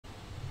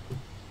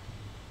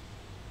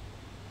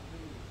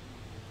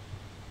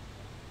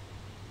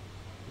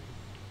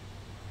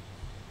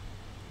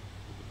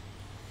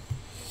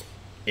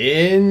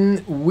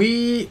And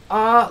we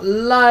are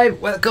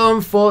live. Welcome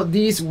for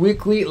this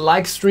weekly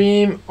live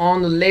stream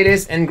on the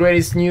latest and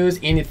greatest news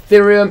in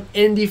Ethereum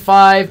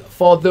DeFi.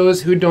 For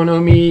those who don't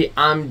know me,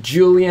 I'm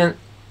Julian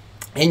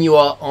and you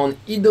are on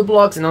Eat the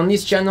Blocks, and on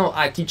this channel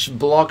I teach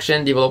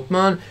blockchain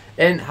development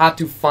and how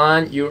to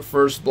find your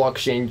first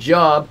blockchain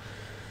job.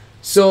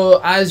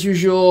 So as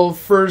usual,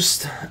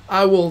 first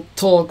I will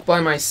talk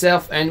by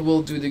myself and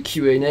we'll do the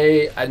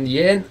Q&A at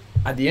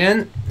the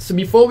end. So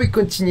before we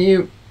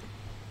continue,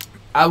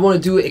 I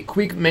want to do a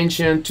quick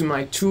mention to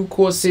my two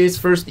courses.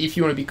 First, if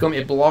you want to become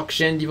a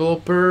blockchain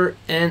developer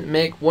and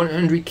make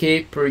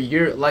 100K per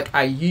year like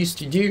I used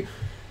to do,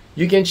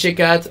 you can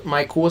check out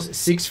my course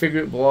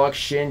 6-Figure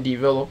Blockchain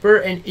Developer.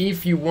 And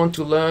if you want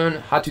to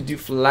learn how to do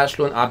flash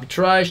loan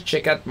arbitrage,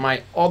 check out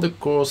my other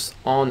course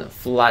on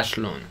flash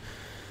loan.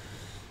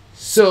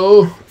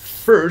 So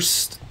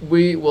first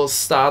we will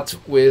start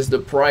with the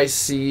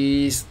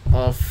prices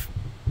of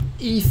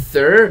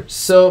Ether.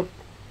 So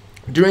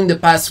during the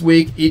past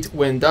week it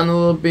went down a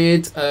little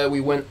bit. We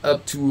went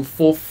up to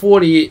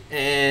 440,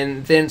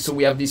 and then so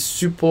we have this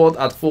support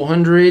at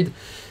 400,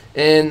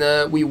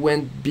 and we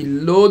went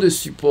below the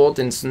support,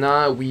 and so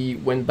now we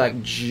went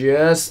back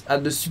just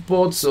at the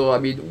support. So I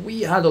mean,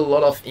 we had a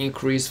lot of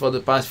increase for the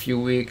past few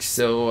weeks,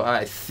 so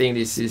I think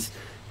this is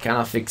kind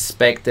of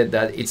expected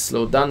that it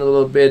slowed down a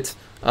little bit.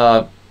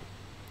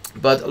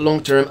 But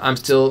long term, I'm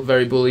still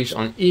very bullish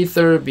on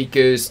Ether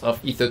because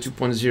of Ether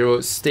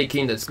 2.0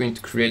 staking. That's going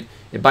to create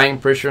a buying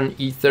pressure on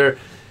Ether.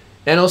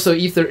 And also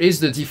Ether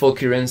is the default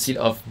currency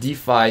of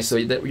DeFi.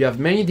 So that we have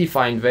many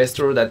DeFi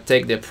investors that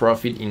take their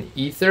profit in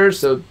Ether.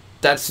 So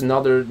that's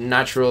another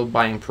natural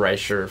buying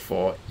pressure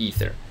for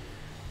Ether.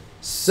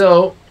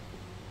 So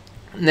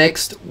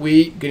next,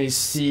 we're going to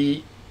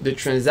see the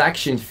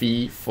transaction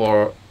fee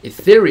for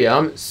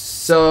Ethereum.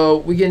 So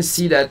we can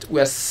see that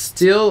we are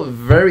still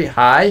very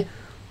high,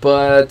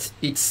 but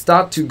it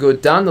started to go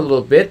down a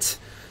little bit.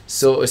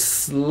 So a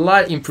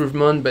slight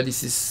improvement, but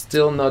this is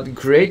still not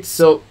great.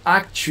 So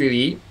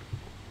actually,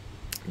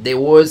 there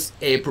was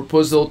a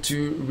proposal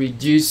to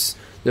reduce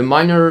the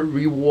miner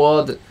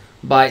reward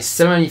by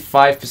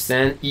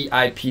 75%,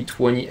 EIP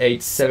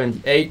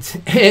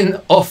 2878.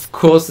 And of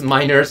course,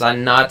 miners are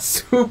not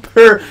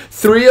super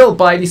thrilled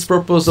by this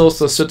proposal.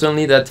 So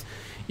certainly that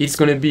it's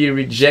going to be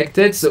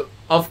rejected. So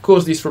of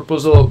course, this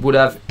proposal would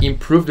have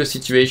improved the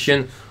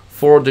situation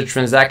for the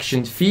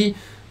transaction fee,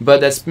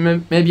 but that's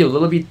maybe a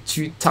little bit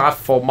too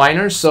tough for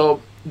miners. So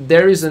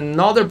there is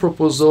another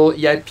proposal,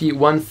 EIP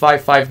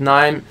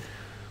 1559,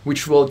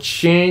 which will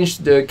change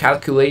the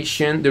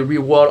calculation, the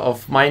reward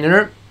of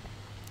miner.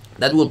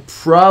 That will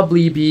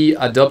probably be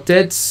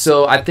adopted.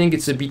 So I think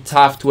it's a bit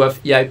tough to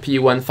have EIP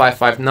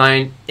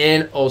 1559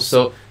 and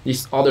also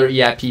this other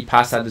EIP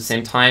pass at the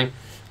same time.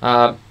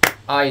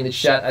 In the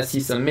chat, I see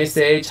some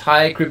message.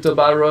 Hi, Crypto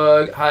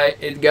Balrog. Hi,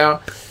 Edgar.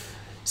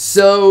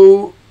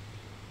 So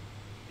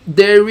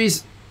there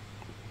is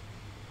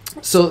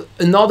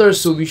another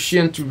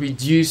solution to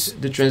reduce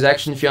the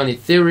transaction fee on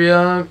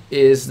Ethereum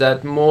is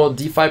that more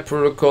DeFi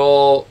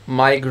protocol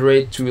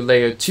migrate to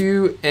layer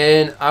 2,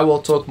 and I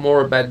will talk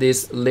more about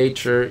this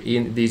later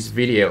in this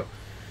video.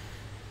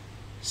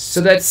 So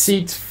that's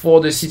it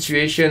for the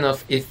situation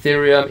of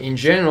Ethereum in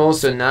general.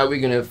 So now we're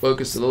going to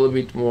focus a little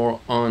bit more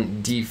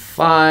on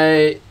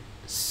DeFi.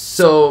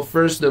 So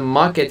first, the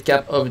market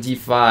cap of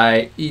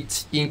DeFi,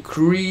 it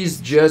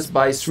increased just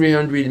by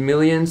 300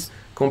 millions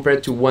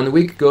compared to 1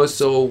 week ago.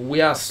 So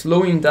we are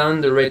slowing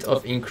down the rate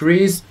of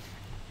increase.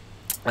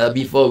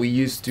 Before we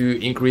used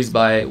to increase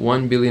by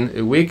 1 billion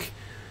a week.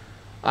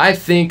 I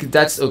think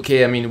that's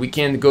okay. I mean, we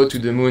can't go to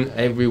the moon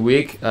every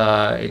week.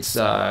 It's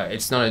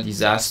not a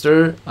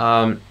disaster.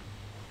 And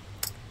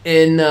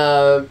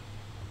then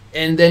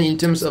in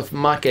terms of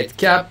market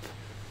cap,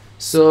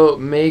 so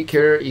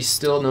Maker is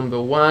still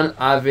number 1,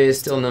 Aave is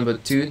still number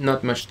 2,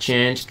 not much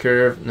change.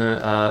 Curve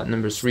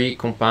number 3,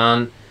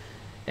 Compound,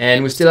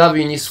 and we still have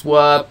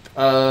Uniswap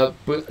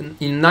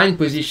in 9th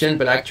position,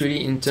 but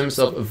actually in terms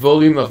of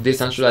volume of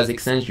decentralized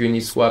exchange,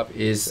 Uniswap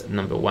is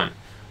number 1.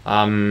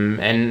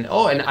 And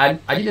I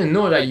didn't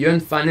know that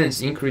Yearn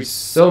Finance increased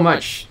so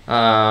much.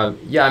 Yeah,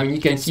 I mean,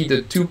 you can see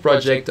the two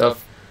projects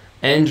of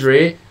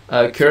Andre,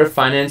 Curve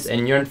Finance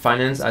and Yearn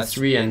Finance at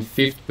 3rd and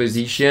 5th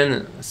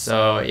position.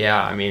 So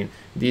yeah, I mean,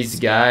 this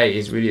guy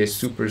is really a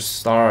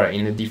superstar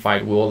in the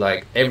DeFi world.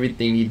 Like,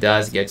 everything he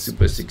does gets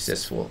super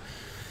successful.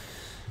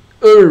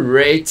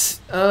 Alright,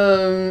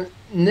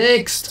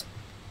 next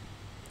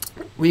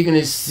we're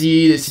gonna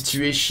see the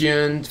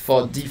situation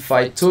for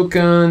DeFi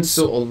tokens.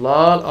 So a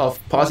lot of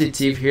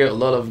positive here, a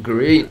lot of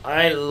green.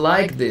 I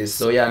like this.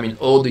 So yeah, I mean,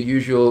 all the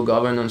usual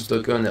governance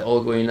tokens, they're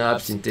all going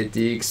up.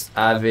 Synthetics,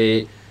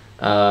 Aave,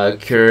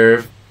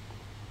 Curve.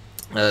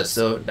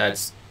 So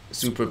that's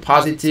super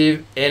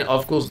positive. And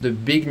of course, the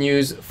big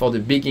news for the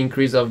big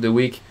increase of the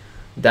week,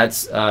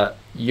 that's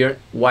your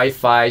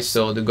YFI,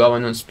 so the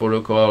governance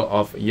protocol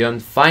of Yearn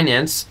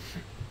Finance.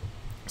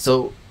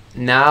 So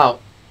now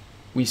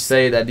we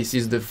say that this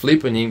is the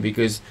flippening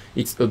because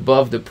it's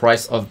above the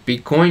price of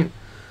Bitcoin.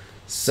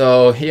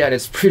 So yeah,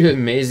 that's pretty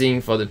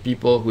amazing for the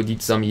people who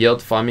did some yield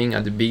farming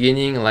at the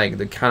beginning. Like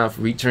the kind of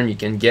return you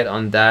can get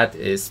on that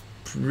is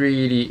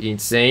pretty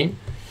insane.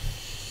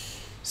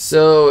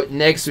 So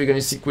next we're going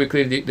to see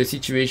quickly the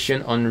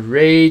situation on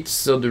rates.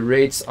 So the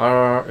rates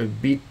are a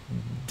bit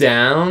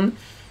down.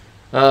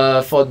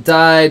 For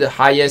DAI, the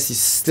highest is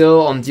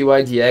still on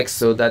DYDX,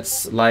 so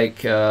that's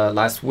like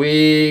last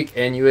week,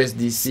 and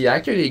USDC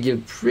actually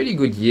give pretty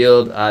good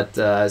yield at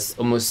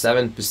almost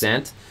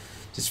 7%,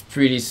 just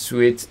pretty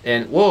sweet.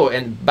 And whoa,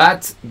 and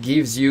BAT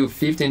gives you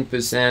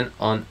 15%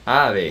 on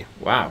Aave.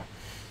 Wow,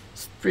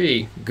 it's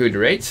pretty good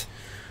rate.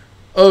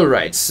 All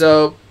right,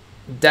 so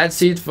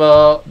that's it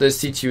for the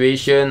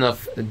situation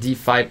of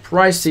DeFi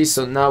prices.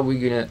 So now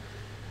we're gonna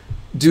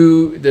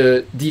do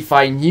the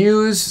DeFi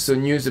news, so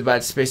news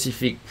about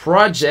specific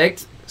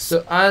project.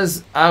 So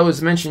as I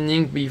was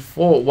mentioning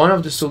before, one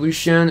of the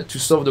solutions to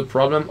solve the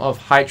problem of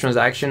high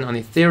transaction on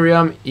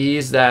Ethereum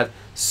is that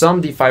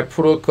some DeFi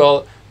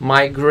protocol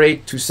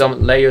migrate to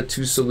some layer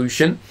 2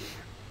 solution.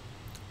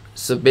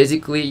 So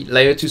basically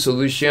layer 2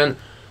 solution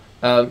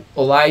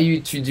allow you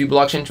to do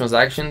blockchain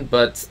transaction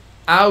but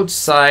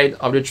outside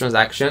of the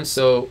transaction,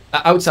 so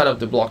outside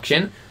of the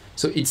blockchain,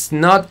 so it's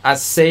not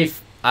as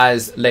safe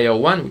as layer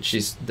 1, which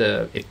is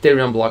the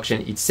Ethereum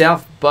blockchain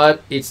itself,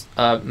 but it's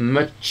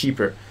much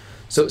cheaper.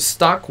 So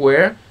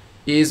Starkware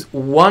is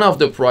one of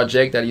the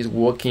projects that is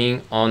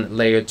working on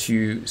layer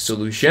 2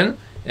 solution,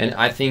 and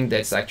I think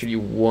that's actually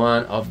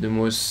one of the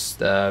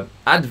most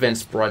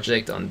advanced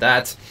project on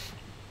that.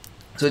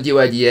 So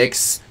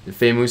DyDx, the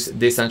famous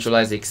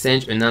decentralized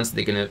exchange, announced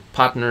they're gonna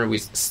partner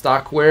with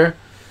Starkware.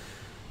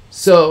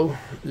 So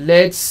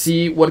let's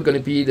see what's going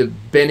to be the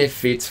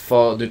benefits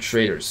for the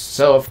traders.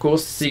 So of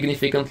course,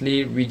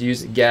 significantly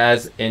reduce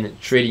gas and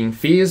trading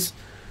fees.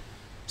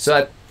 So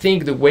I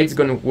think the way it's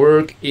going to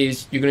work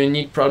is you're going to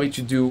need probably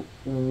to do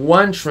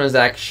one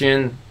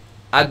transaction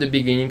at the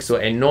beginning. So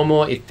a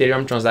normal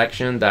Ethereum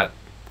transaction that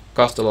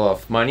costs a lot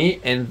of money.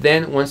 And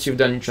then once you've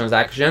done your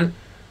transaction,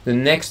 the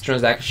next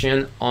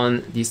transaction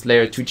on this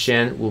layer 2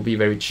 chain will be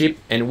very cheap.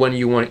 And when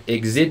you want to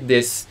exit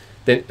this,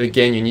 then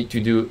again you need to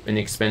do an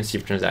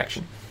expensive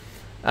transaction.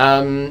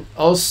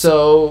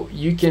 Also,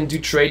 you can do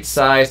trade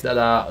size that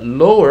are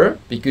lower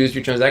because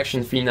your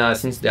transaction fee now,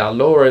 since they are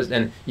lower,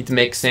 then it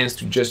makes sense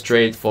to just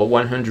trade for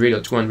 100 or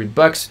 200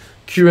 bucks.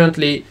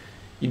 Currently,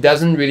 it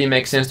doesn't really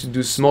make sense to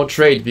do small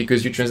trade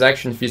because your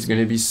transaction fee is going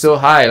to be so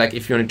high. Like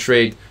if you want to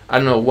trade, I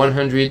don't know,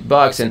 100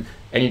 bucks and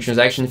your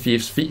transaction fee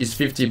is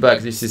 50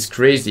 bucks, this is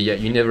crazy. Yeah,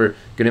 you're never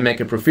going to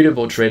make a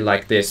profitable trade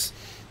like this.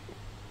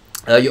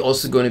 You're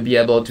also going to be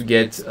able to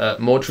get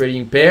more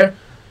trading pair.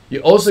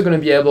 You're also going to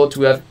be able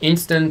to have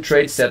instant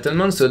trade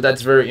settlement. So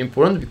that's very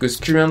important because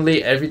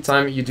currently every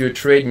time you do a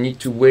trade, you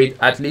need to wait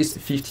at least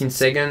 15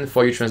 seconds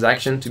for your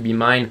transaction to be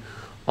mined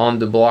on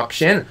the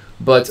blockchain.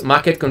 But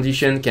market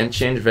condition can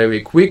change very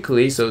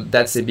quickly. So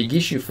that's a big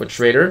issue for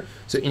trader.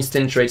 So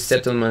instant trade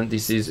settlement,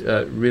 this is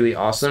really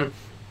awesome.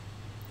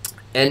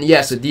 And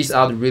yeah, so these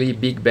are the really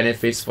big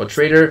benefits for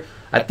trader.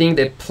 I think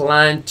they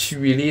plan to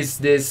release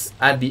this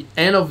at the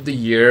end of the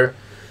year.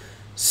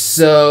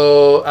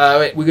 So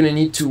we're going to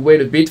need to wait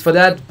a bit for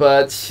that.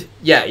 But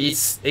yeah,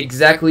 it's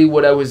exactly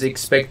what I was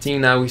expecting.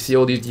 Now we see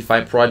all these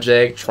DeFi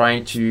projects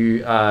trying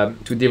to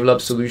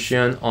develop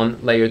solution on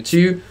layer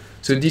 2.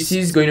 So this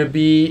is going to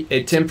be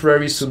a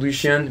temporary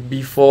solution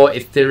before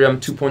Ethereum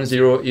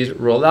 2.0 is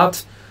rolled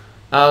out.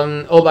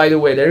 Oh, by the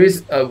way, there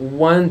is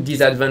one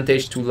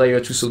disadvantage to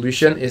layer 2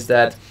 solution is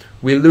that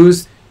we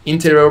lose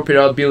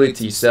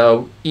interoperability.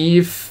 So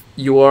if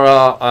you are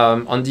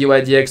on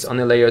DYDX on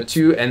a layer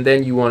 2 and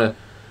then you want to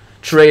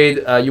trade,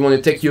 you want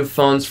to take your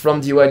funds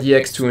from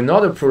DYDX to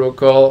another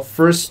protocol,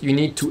 first you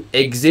need to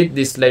exit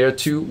this layer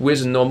 2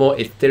 with a normal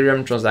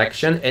Ethereum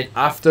transaction, and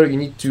after you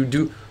need to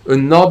do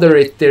another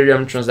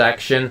Ethereum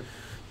transaction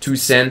to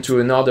send to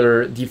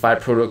another DeFi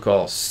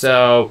protocol.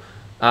 So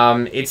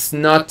it's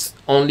not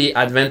only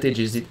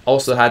advantages, it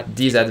also had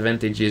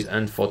disadvantages,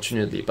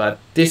 unfortunately, but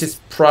this is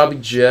probably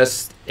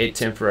just a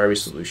temporary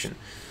solution.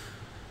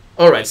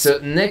 Alright, so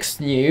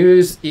next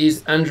news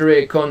is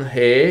Andre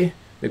Conhe,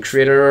 the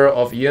creator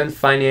of Yuan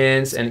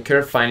Finance and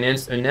Curve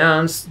Finance,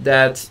 announced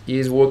that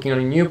he's working on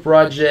a new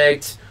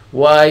project,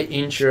 Y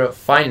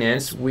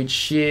Finance,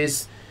 which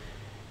is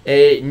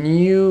a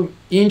new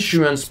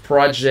insurance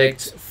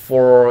project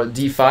for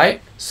DeFi.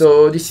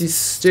 So this is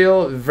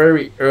still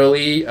very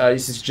early.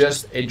 This is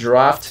just a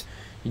draft.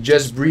 He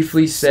just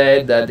briefly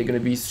said that they're going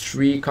to be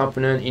 3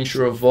 components: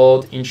 Insure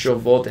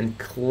Vault, and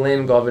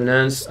claim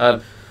governance.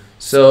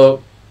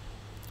 So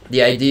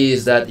the idea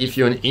is that if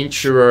you're an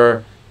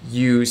insurer,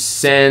 you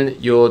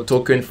send your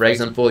token, for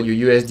example,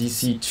 your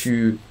USDC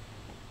to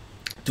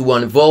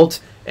one vault,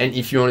 and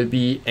if you want to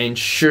be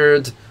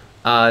insured,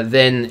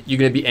 then you're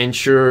going to be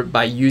insured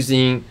by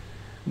using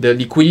the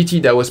liquidity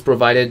that was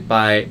provided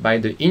by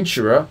the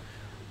insurer.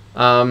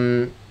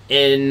 And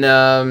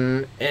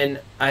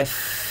I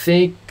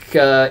think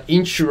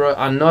insurers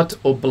are not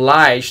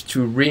obliged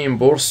to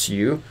reimburse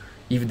you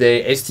if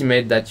they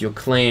estimate that your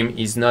claim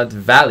is not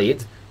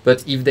valid,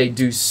 but if they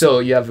do so,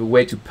 you have a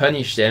way to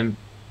punish them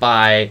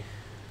by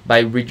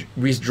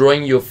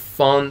withdrawing your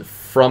fund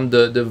from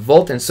the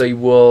vault, and so it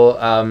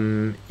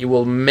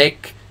will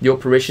make the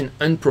operation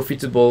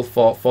unprofitable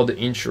for the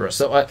insurer.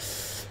 So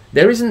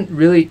there isn't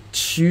really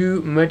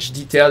too much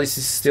detail. This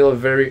is still a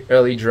very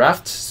early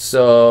draft,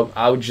 so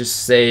I would just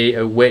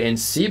say wait and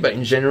see. But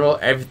in general,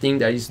 everything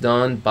that is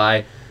done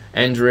by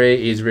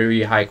Andre is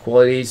very high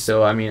quality.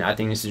 So I mean, I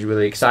think this is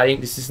really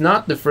exciting. This is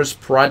not the first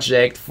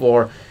project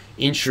for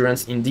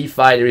insurance in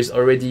DeFi. There is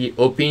already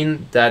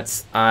Opin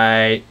that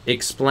I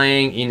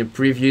explained in a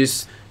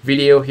previous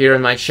video here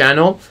on my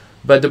channel.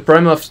 But the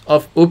problem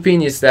of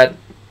Opin is that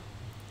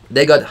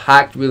they got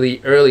hacked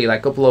really early, like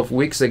a couple of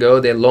weeks ago.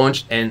 They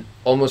launched and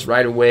almost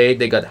right away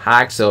they got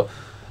hacked. So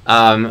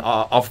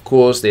of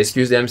course they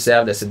excused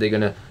themselves. They said they're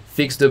gonna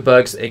fix the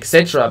bugs,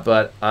 etc.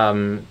 But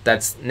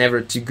that's never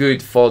too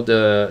good for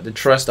the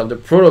trust of the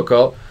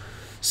protocol.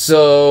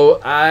 So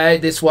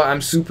that's why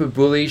I'm super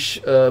bullish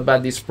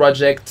about this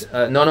project.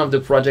 None of the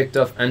project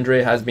of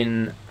Andre has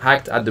been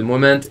hacked at the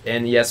moment,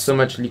 and he has so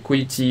much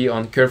liquidity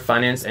on Curve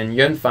Finance and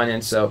Yearn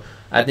Finance. So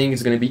I think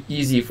it's going to be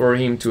easy for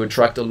him to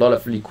attract a lot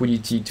of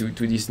liquidity to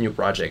this new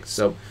project.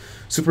 So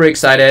super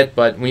excited,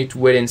 but we need to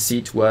wait and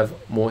see to have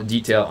more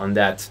detail on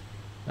that.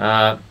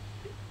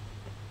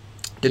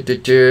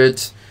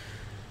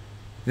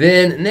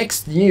 Then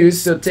next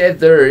news, so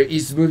Tether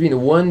is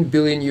moving 1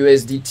 billion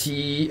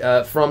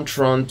USDT from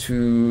Tron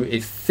to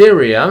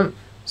Ethereum.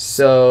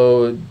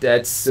 So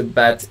that's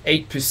about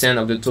 8%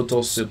 of the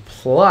total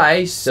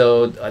supply.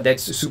 So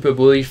that's super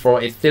bullish for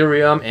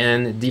Ethereum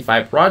and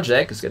DeFi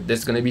projects.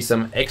 There's going to be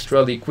some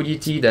extra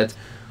liquidity that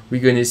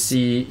we're going to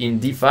see in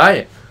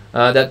DeFi.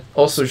 That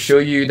also show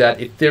you that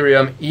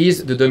Ethereum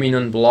is the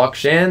dominant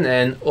blockchain,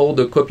 and all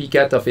the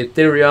copycat of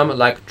Ethereum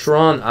like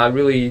Tron are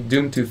really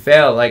doomed to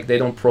fail. Like they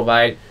don't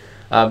provide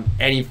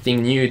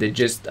anything new, they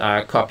just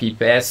copy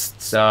paste.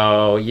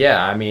 So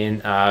yeah, I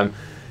mean,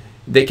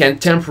 they can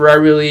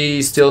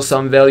temporarily steal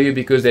some value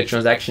because their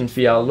transaction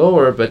fee are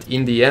lower, but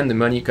in the end the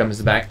money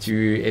comes back to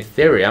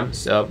Ethereum.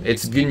 So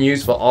it's good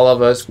news for all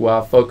of us who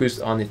are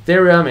focused on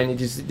Ethereum, and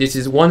this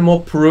is one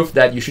more proof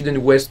that you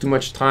shouldn't waste too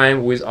much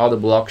time with other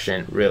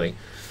blockchain, really.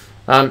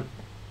 And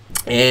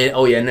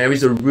oh yeah, and there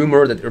is a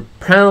rumor that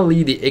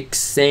apparently the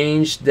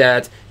exchange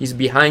that is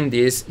behind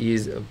this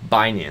is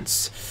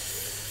Binance.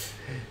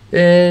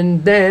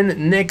 And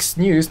then next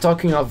news,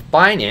 talking of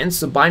Binance,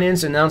 so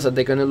Binance announced that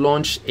they're going to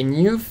launch a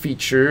new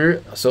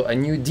feature, so a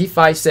new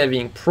DeFi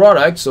saving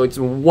product. So it's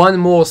one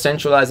more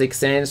centralized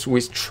exchange who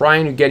is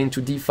trying to get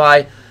into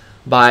DeFi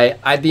by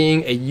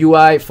adding a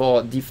UI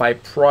for DeFi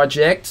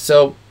project.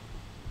 So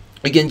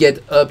you can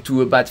get up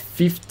to about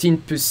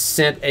 15%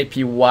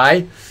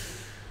 APY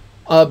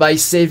by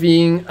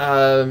saving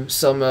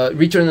some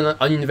return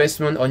on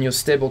investment on your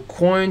stable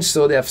coins.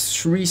 So they have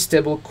 3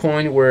 stable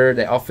coin where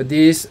they offer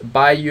this: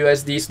 buy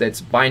USD, so that's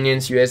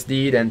Binance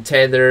USD, then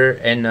Tether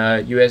and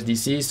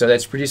USDC. So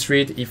that's pretty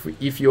sweet.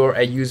 If you're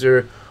a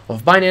user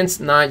of Binance,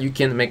 now you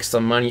can make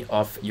some money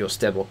off your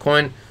stable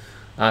coin.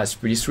 It's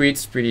pretty sweet.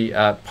 It's pretty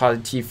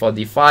positive for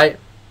DeFi.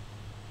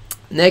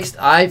 Next,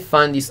 I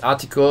found this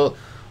article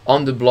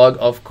on the blog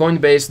of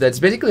Coinbase that's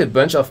basically a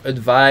bunch of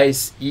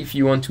advice if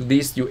you want to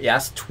list your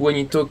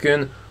ERC-20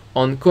 token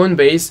on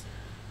Coinbase.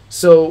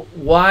 So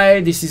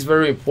why this is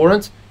very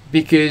important?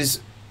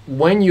 Because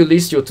when you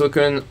list your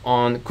token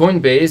on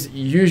Coinbase,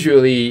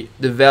 usually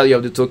the value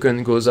of the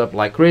token goes up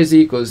like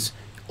crazy because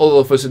all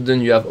of a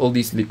sudden you have all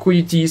this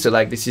liquidity. So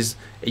like this is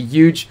a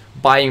huge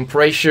buying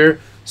pressure.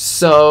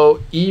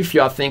 So if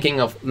you are thinking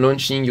of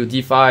launching your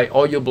DeFi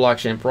or your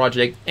blockchain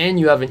project and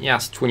you have an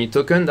ERC-20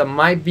 token, that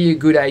might be a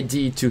good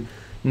idea to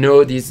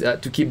know this,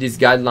 to keep this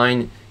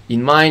guideline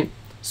in mind.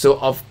 So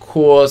of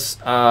course,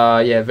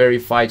 yeah,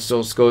 verified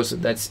source code, so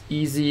that's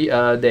easy.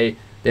 They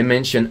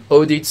mention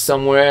audit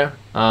somewhere,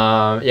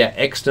 yeah,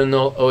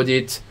 external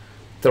audit,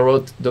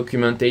 thorough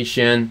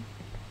documentation,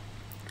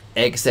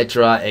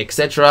 etc.,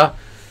 etc.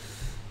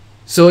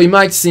 So it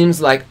might seem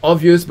like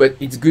obvious, but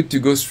it's good to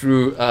go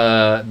through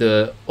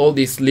all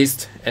this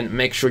list and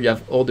make sure you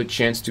have all the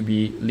chance to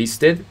be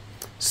listed.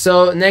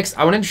 So next,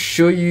 I wanted to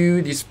show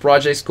you this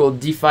project called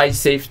DeFi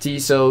Safety.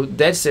 So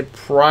that's a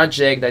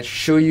project that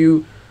show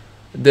you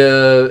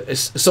the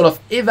sort of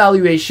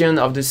evaluation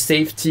of the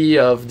safety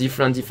of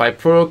different DeFi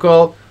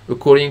protocol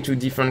according to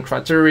different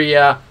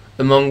criteria,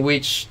 among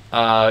which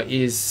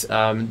is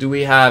do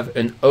we have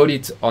an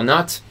audit or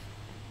not.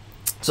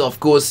 So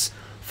of course,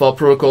 for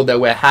protocol that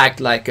were hacked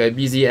like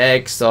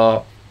BZX,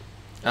 or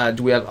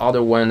do we have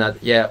other one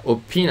that, yeah,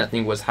 Opin I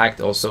think was hacked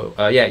also.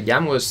 Yeah,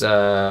 Yam was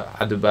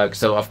had the bug.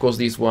 So of course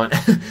this one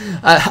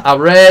I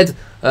read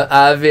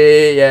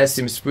Aave, yeah,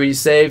 seems pretty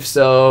safe.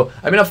 So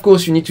I mean, of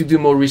course you need to do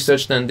more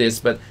research than this,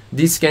 but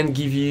this can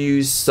give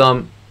you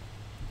some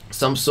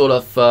sort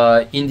of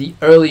in the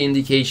early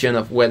indication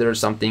of whether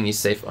something is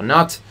safe or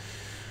not.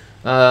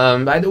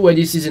 By the way,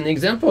 this is an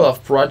example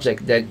of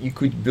project that you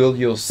could build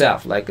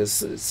yourself, like a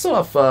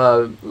sort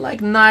of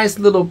like nice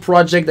little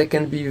project that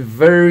can be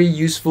very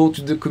useful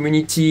to the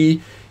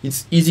community.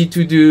 It's easy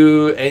to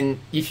do, and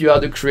if you are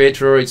the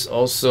creator, it's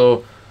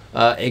also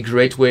a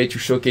great way to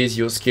showcase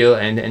your skill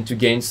and to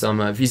gain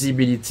some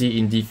visibility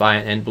in DeFi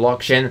and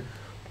blockchain.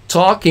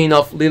 Talking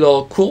of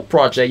little cool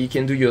project you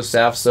can do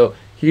yourself, so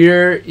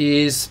here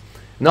is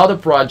another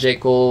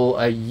project called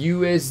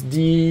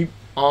USD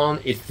on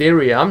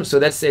Ethereum. So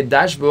that's a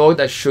dashboard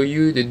that show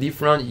you the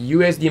different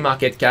USD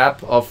market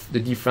cap of the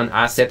different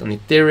assets on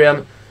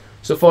Ethereum.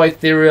 So for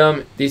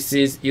Ethereum, this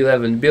is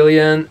 11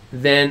 billion,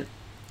 then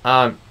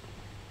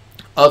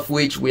of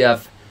which we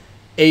have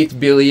 8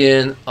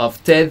 billion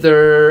of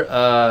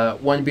Tether,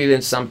 1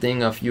 billion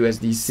something of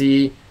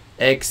USDC,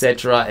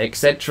 etc.,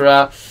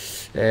 etc.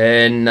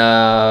 And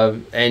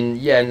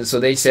yeah, and so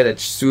they said that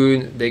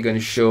soon they're going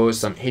to show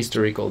some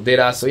historical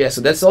data. So yeah,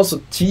 so that's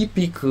also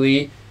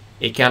typically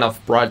a kind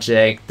of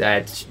project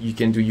that you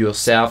can do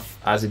yourself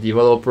as a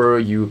developer.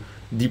 You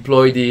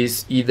deploy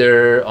this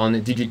either on a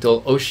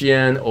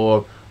DigitalOcean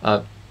or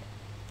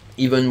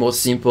even more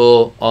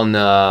simple on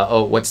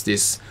oh, what's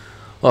this?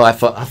 Oh, I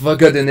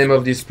forgot the name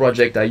of this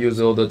project I use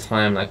all the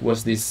time. Like,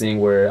 what's this thing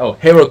where, oh,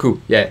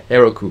 Heroku. Yeah,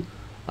 Heroku.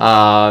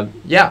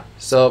 Yeah,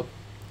 so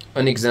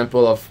an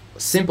example of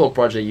simple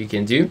project you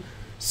can do.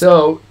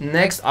 So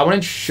next, I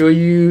want to show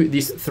you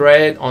this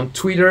thread on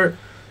Twitter.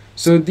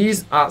 So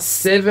these are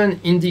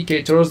 7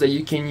 indicators that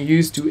you can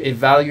use to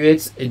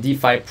evaluate a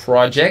DeFi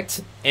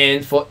project.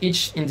 And for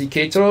each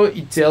indicator,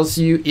 it tells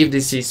you if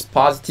this is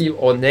positive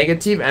or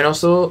negative, and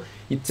also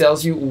it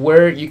tells you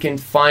where you can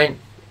find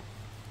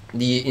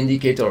the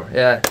indicator.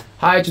 Yeah.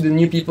 Hi to the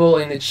new people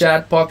in the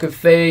chat, Poker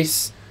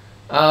Face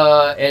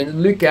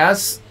and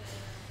Lucas.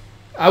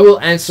 I will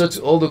answer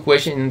to all the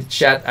questions in the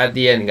chat at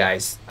the end,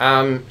 guys.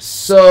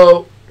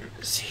 So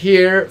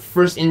here,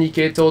 first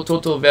indicator,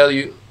 total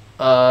value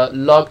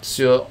locked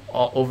to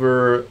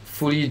over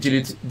fully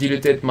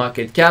diluted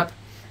market cap.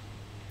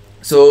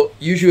 So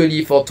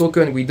usually for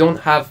token, we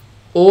don't have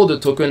all the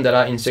tokens that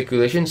are in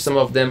circulation. Some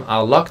of them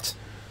are locked.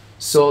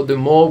 So the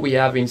more we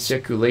have in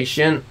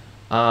circulation,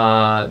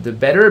 the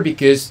better,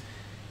 because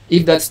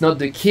if that's not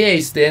the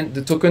case, then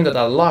the tokens that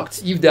are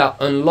locked, if they are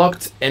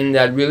unlocked and they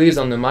are released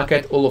on the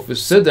market all of a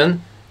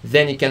sudden,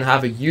 then it can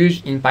have a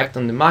huge impact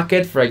on the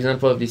market. For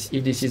example,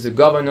 if this is a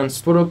governance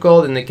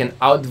protocol, then they can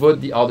outvote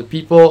the other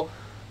people.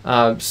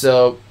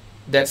 So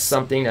that's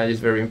something that is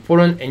very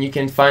important, and you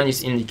can find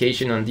this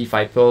indication on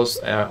DeFi Pulse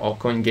or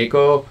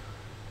CoinGecko.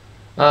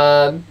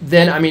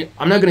 Then, I mean,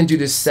 I'm not going to do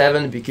the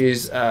 7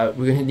 because we're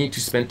going to need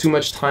to spend too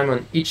much time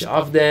on each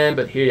of them.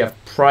 But here you have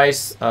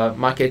price,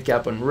 market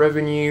cap on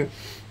revenue,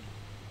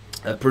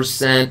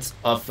 percent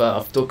of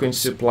token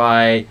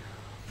supply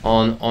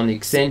on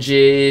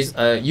exchanges,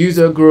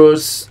 user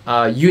growth,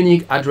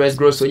 unique address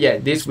growth. So yeah,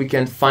 this we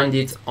can find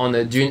it on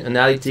the Dune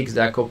Analytics.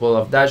 There are a couple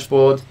of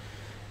dashboards.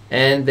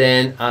 And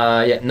then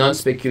yeah,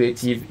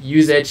 non-speculative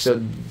usage.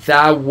 So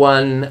that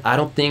one, I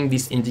don't think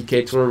this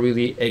indicator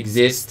really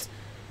exists.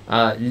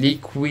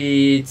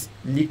 Liquid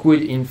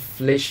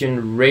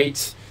inflation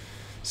rate.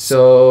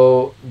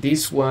 So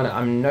this one,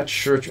 I'm not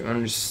sure to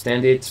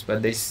understand it,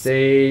 but they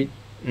say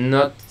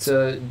not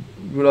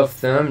rule of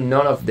thumb,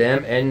 none of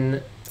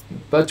them,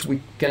 but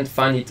we can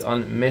find it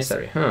on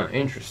Messari. Huh,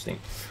 interesting.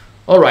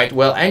 All right,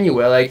 well,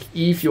 anyway, like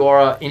if you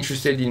are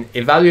interested in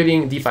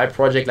evaluating DeFi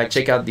project, like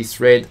check out this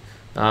thread.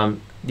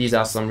 These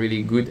are some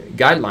really good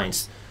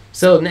guidelines.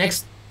 So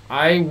next,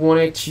 I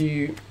wanted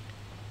to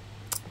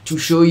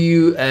show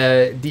you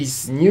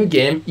this new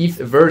game,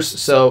 Ethverse.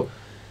 So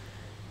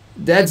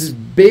that's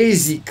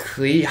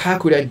basically, how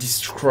could I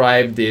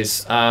describe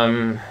this?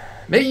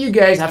 Maybe you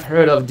guys have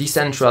heard of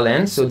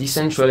Decentraland. So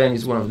Decentraland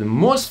is one of the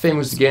most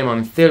famous games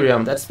on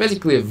Ethereum. That's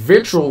basically a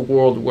virtual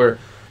world where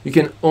you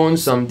can own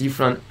some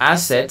different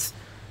assets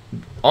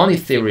on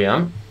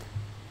Ethereum.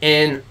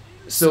 And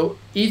so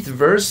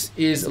Ethverse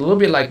is a little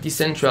bit like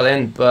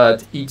Decentraland,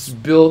 but it's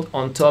built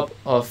on top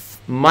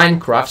of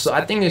Minecraft. So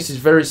I think this is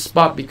very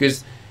smart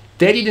because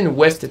they didn't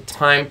waste the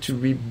time to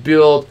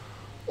rebuild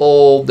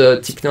all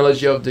the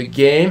technology of the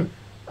game,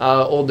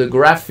 all the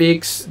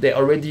graphics. They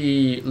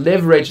already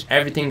leveraged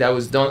everything that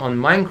was done on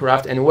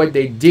Minecraft, and what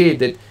they did,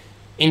 that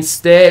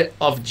instead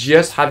of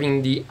just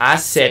having the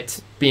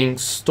asset being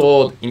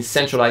stored in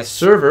centralized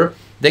server,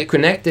 they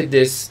connected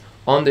this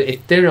on the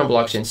Ethereum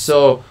blockchain.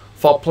 So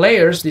for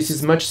players, this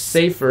is much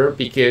safer,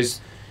 because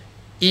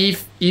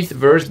if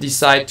Ethverse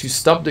decide to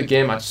stop the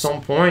game at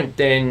some point,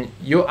 then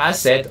your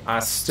asset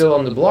are still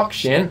on the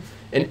blockchain,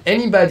 and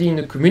anybody in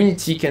the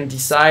community can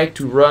decide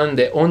to run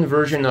their own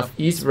version of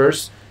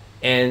Ethverse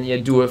and yeah,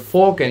 do a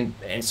fork, and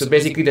so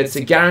basically that's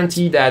a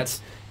guarantee that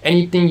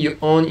anything you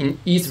own in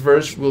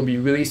Ethverse will be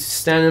really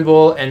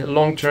sustainable and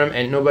long term,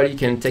 and nobody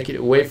can take it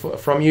away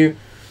from you.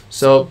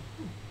 So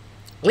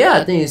yeah,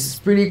 I think it's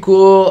pretty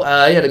cool.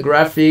 Yeah, the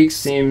graphics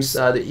seems,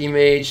 the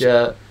image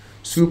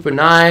super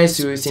nice.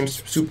 So it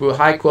seems super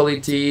high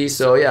quality.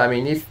 So yeah, I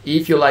mean,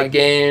 if you like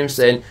games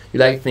and you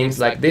like things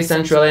like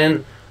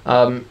Decentraland,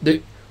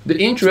 The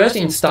interest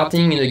in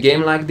starting in a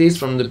game like this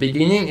from the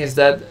beginning is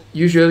that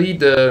usually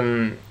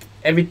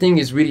everything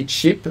is really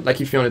cheap.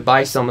 Like if you want to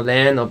buy some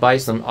land or buy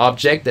some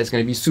object, that's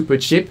going to be super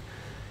cheap.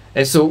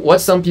 And so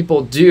what some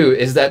people do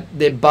is that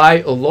they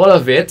buy a lot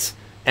of it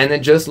and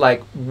then just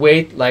like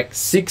wait like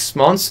 6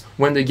 months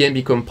when the game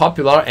become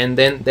popular, and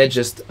then they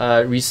just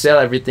resell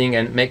everything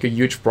and make a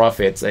huge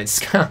profit. So it's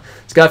kind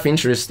of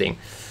interesting.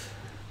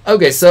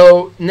 Okay,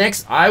 so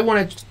next I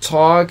wanted to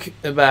talk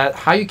about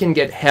how you can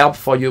get help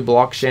for your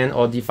blockchain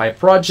or DeFi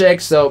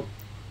project. So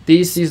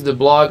this is the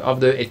blog of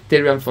the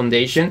Ethereum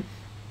Foundation.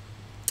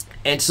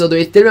 And so the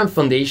Ethereum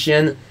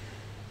Foundation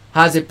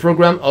has a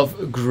program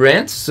of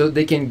grants, so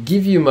they can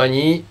give you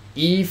money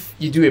if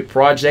you do a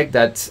project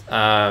that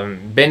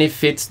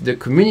benefits the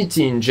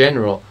community in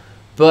general.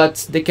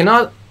 But they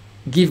cannot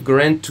give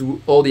grant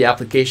to all the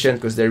applications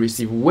because they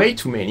receive way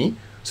too many.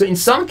 So in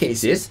some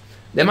cases,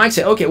 they might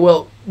say, okay,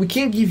 well, we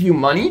can give you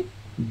money,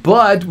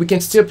 but we can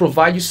still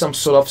provide you some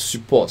sort of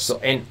support. So,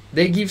 and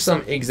they give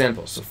some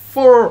examples. So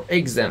for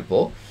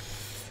example,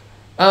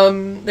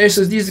 there's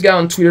this guy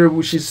on Twitter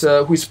who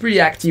is pretty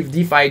active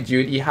DeFi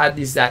dude. He had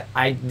this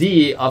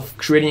idea of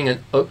creating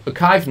an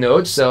archive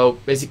node. So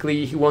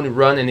basically he want to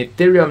run an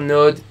Ethereum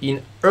node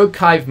in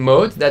archive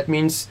mode. That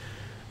means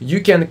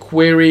you can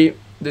query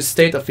the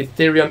state of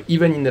Ethereum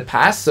even in the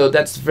past. So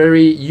that's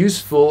very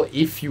useful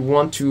if you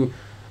want to,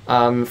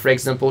 for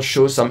example,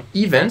 show some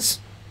events.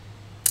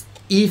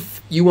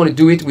 If you want to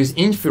do it with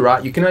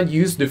Infura, you cannot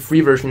use the free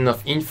version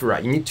of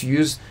Infura. You need to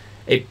use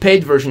a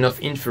paid version of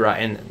Infura,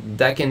 and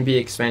that can be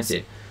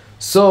expensive.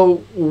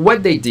 So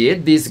what they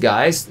did, these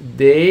guys,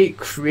 they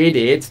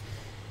created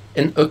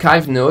an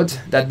archive node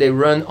that they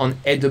run on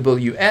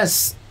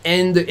AWS,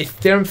 and the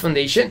Ethereum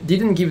Foundation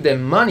didn't give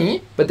them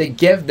money, but they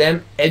gave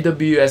them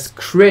AWS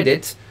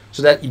credit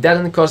so that it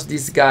doesn't cost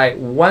this guy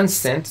 1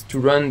 cent to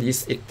run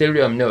this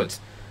Ethereum node.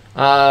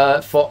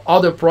 For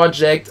other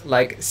projects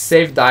like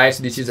SafeDyDx,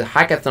 this is a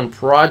hackathon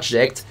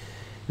project,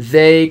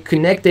 they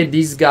connected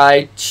this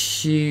guy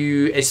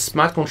to a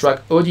smart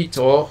contract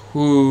auditor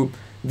who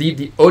did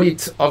the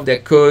audit of their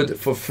code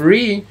for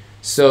free.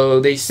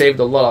 So they saved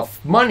a lot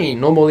of money.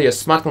 Normally a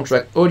smart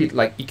contract audit,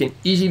 like it can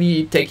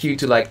easily take you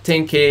to like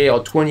 10K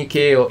or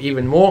 20K or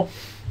even more.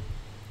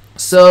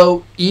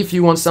 So if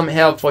you want some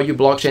help for your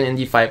blockchain and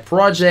DeFi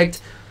project,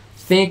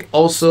 think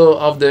also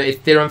of the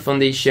Ethereum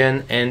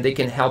Foundation, and they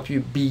can help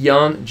you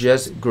beyond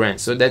just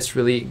grants. So that's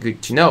really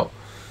good to know.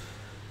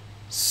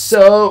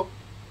 So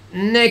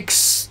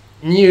next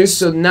news.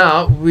 So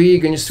now we're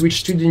going to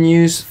switch to the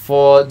news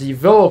for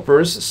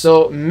developers.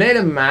 So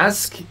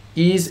MetaMask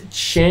is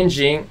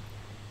changing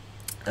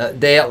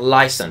their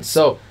license.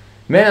 So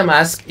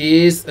MetaMask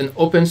is an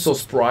open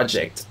source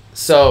project.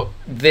 So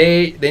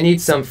they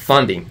need some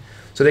funding.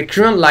 So the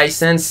current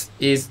license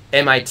is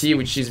MIT,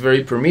 which is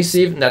very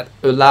permissive, that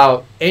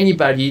allow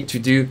anybody to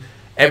do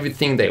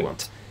everything they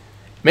want.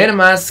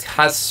 MetaMask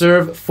has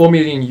served 4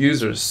 million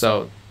users.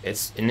 So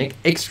it's an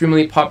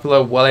extremely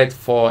popular wallet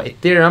for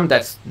Ethereum.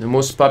 That's the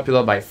most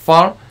popular by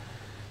far.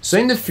 So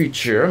in the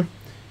future,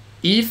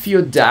 if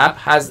your dApp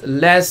has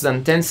less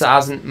than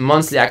 10,000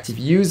 monthly active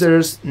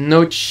users,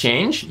 no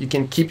change. You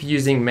can keep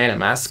using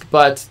MetaMask.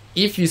 But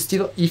if you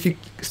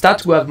start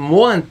to have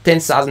more than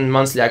 10,000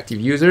 monthly active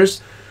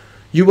users,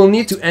 you will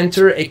need to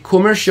enter a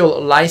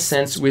commercial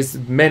license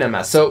with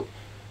MetaMask. So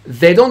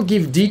they don't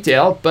give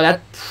detail, but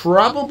that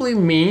probably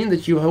means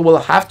that you will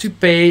have to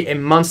pay a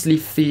monthly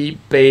fee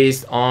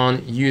based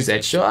on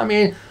usage. So I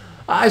mean,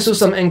 I saw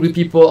some angry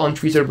people on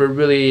Twitter, but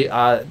really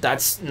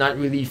that's not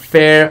really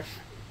fair.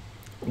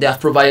 They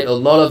have provided a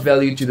lot of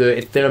value to the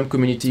Ethereum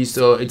community,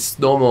 so it's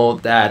normal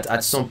that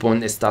at some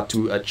point they start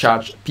to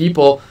charge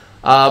people.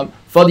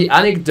 For the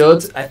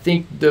anecdote, I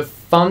think the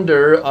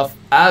founder of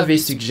Aave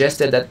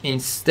suggested that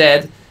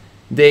instead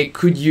they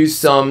could use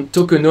some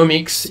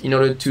tokenomics in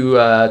order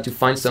to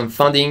find some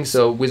funding.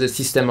 So with a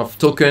system of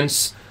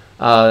tokens,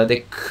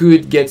 they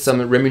could get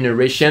some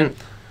remuneration.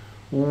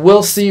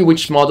 We'll see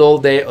which model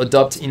they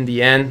adopt in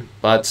the end,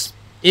 but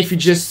if you're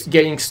just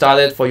getting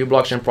started for your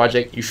blockchain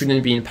project, you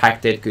shouldn't be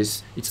impacted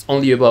because it's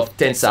only above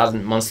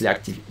 10,000 monthly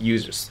active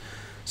users.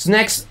 So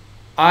next,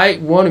 I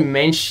want to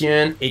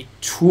mention a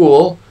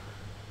tool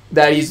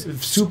that is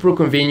super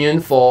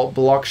convenient for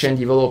blockchain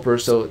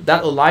developers. So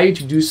that allows you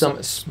to do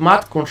some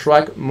smart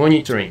contract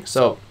monitoring.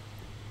 So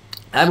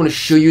I'm going to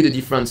show you the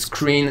different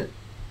screen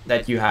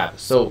that you have.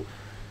 So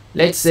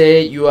let's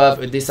say you have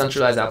a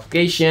decentralized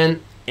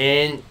application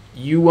and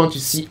you want to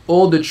see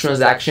all the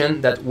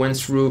transactions that went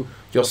through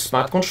your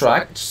smart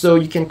contract. So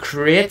you can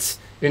create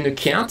an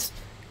account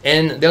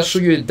and they'll show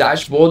you a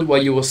dashboard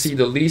where you will see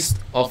the list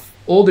of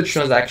all the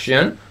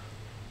transactions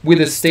with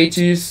the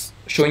status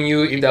showing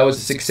you if that was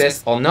a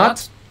success or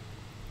not,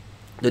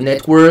 the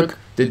network,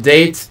 the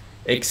date,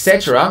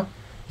 etc.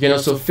 You can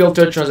also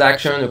filter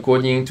transaction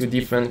according to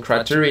different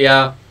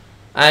criteria,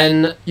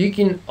 and you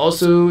can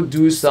also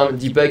do some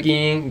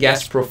debugging,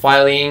 gas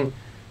profiling.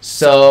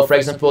 So for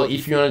example,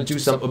 if you want to do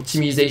some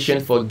optimization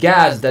for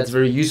gas, that's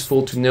very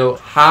useful to know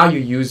how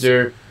your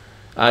user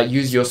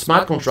use your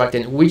smart contract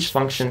and which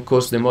function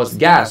costs the most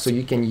gas. So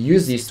you can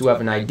use this to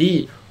have an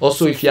ID.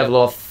 Also, if you have a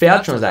lot of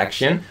failed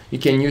transaction, you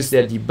can use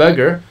their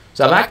debugger.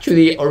 So I've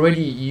actually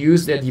already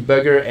used their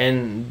debugger,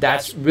 and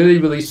that's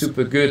really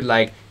super good.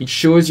 Like, it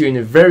shows you in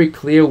a very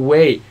clear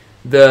way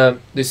the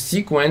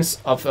sequence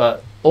of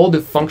all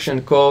the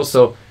function calls.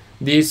 So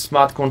this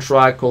smart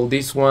contract call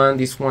this one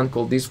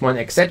call this one,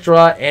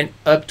 etc., and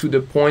up to the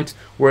point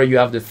where you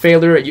have the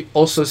failure. You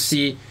also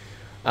see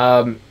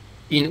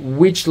in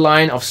which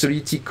line of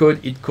Solidity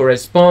code it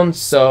corresponds.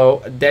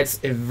 So that's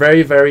a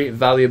very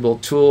valuable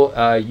tool.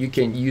 You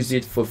can use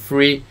it for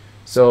free.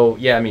 So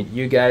yeah, I mean,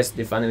 you guys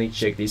definitely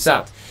check this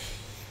out.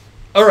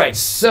 All right,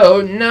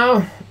 so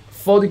now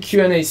for the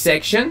Q&A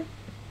section.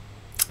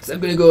 So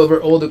I'm gonna go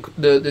over all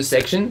the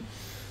section.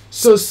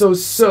 So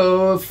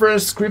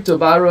first, Crypto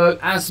Barrock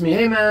asked me,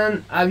 hey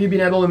man, have you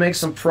been able to make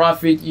some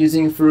profit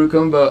using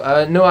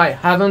Furucombo? No, I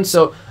haven't.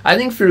 So I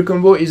think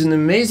Furucombo is an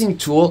amazing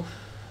tool,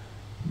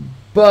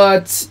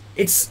 but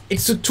it's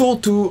a tool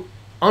to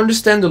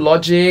understand the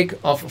logic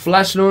of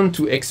flash loan,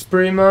 to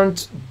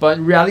experiment, but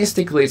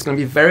realistically it's going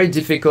to be very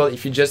difficult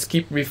if you just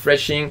keep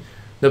refreshing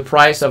the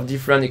price of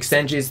different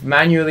exchanges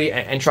manually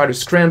and try to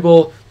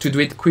scramble to do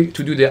it quick,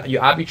 to do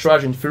your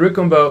arbitrage in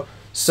Furucombo.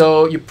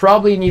 So you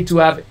probably need to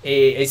have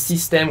a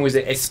system with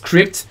a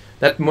script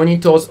that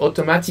monitors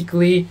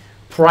automatically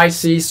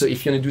prices. So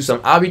if you want to do some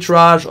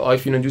arbitrage or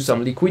if you want to do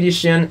some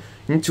liquidation,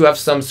 you need to have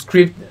some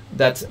script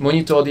that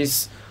monitor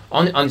this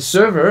on the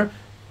server,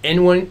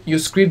 and when your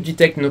script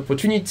detects an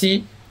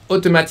opportunity,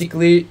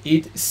 automatically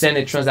it sends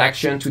a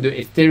transaction to the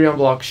Ethereum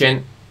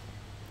blockchain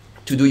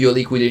to do your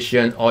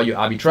liquidation or your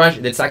arbitrage.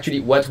 That's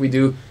actually what we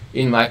do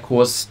in my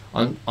course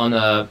on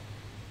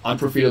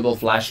unprofitable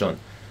flash loan.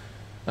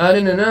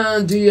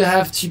 Do you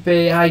have to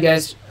pay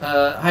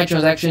high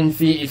transaction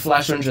fee if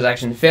flash loan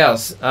transaction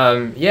fails?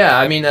 Yeah,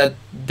 I mean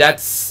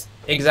that's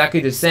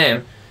exactly the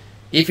same.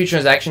 If your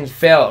transaction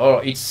fail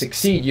or it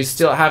succeed, you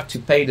still have to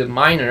pay the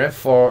miner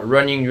for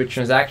running your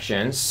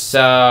transactions.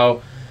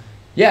 So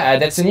yeah,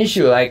 that's an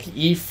issue. Like,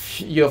 if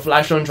your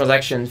flash loan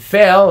transaction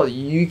fail,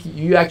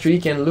 you actually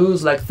can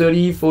lose like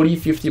 30, 40,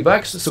 50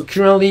 bucks. So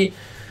currently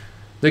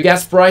the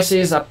gas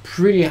prices are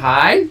pretty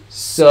high,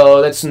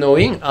 so that's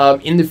annoying.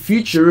 In the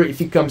future,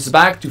 if it comes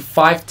back to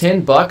 5,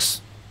 10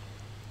 bucks,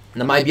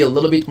 that might be a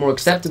little bit more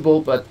acceptable,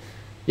 but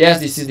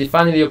yes, this is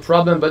definitely a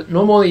problem. But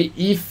normally,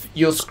 if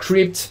your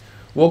script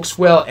works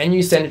well and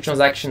you send a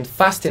transaction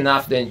fast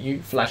enough, then your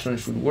flash loan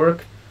should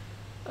work.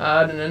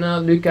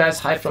 Lucas,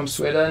 hi from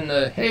Sweden.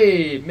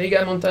 Hey,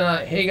 Mega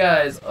Montana. Hey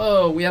guys.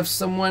 Oh, we have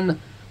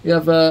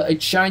a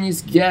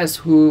Chinese guest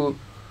who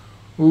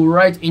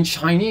write in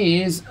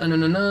Chinese.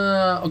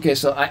 Okay,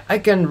 so I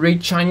can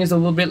read Chinese a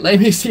little bit. Let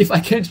me see if I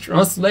can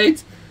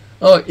translate.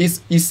 Oh,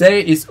 he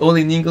say it's all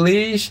in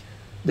English.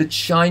 The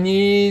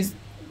Chinese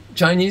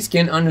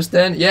can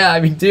understand. Yeah, I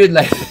mean, dude,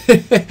 like,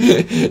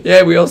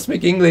 yeah, we all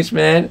speak English,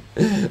 man.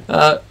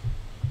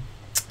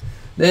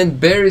 Then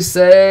Barry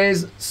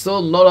says, so a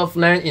lot of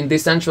land in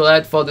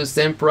decentralized for the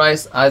same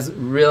price as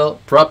real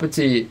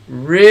property.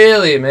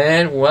 Really,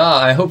 man? Wow,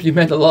 I hope you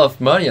made a lot of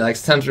money. Like,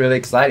 sounds really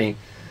exciting.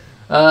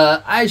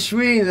 Hi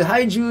Shwin,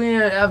 hi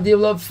Julian. I've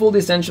developed full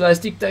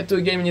decentralized tic-tac-toe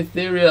game in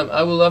Ethereum.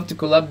 I would love to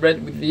collaborate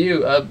with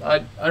you.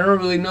 I don't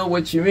really know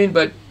what you mean,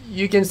 but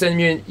you can send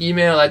me an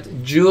email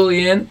at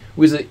Julian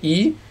with an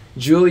E,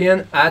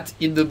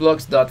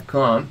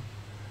 julian@eattheblocks.com.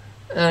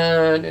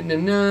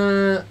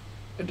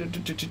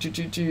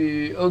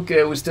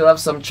 Okay, we still have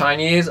some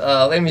Chinese.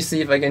 Let me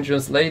see if I can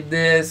translate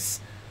this.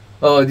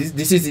 Oh,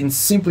 this is in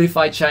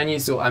simplified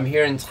Chinese. So I'm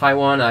here in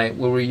Taiwan.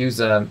 We will use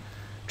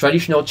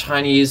traditional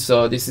Chinese.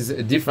 So this is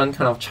a different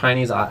kind of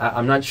Chinese.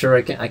 I'm not sure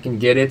I can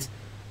get it.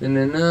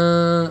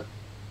 Oh,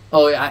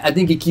 I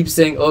think he keeps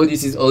saying, oh,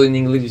 this is all in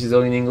English. This is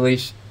all in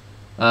English.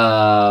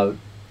 Yeah,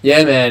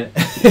 man.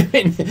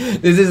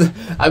 This is.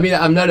 I mean,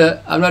 I'm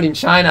not in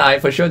China.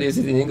 For sure, this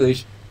is in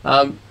English.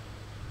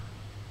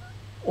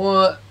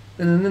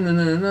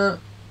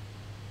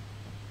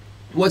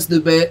 What's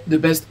the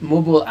best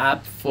mobile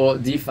app for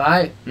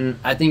DeFi?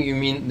 I think you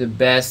mean the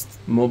best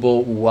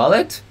mobile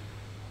wallet.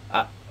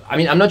 I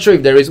mean, I'm not sure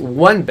if there is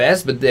one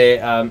best, but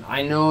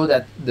I know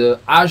that the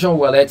Agent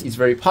wallet is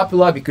very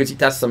popular because it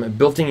has some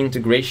built-in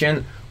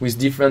integration with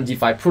different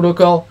DeFi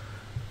protocol.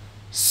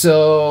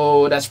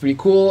 So that's pretty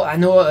cool. I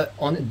know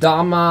on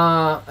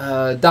Dharma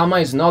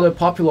is another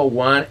popular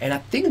one, and I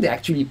think they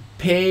actually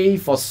pay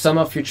for some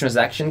of your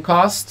transaction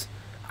costs.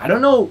 I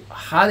don't know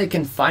how they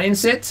can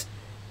finance it.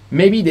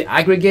 Maybe they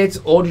aggregate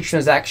all the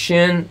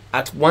transaction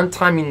at one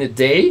time in the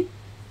day.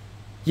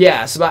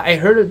 Yeah, so I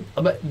heard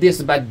about this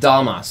about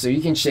Dharma, so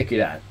you can check it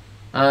out.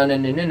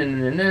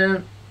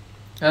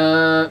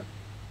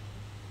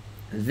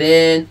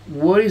 Then,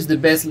 what is the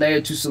best layer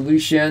 2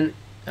 solution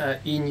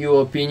in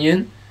your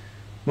opinion?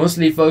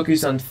 Mostly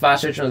focus on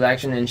faster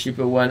transaction and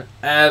cheaper one.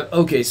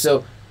 Okay,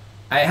 so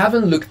I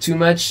haven't looked too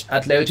much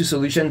at layer 2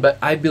 solution, but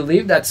I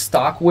believe that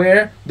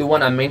Starkware, the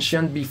one I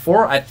mentioned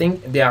before, I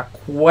think they are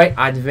quite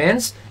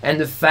advanced, and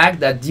the fact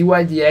that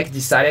DyDx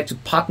decided to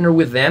partner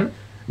with them,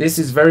 this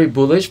is very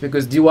bullish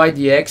because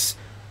DyDx,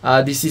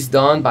 this is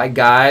done by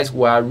guys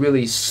who are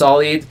really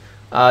solid.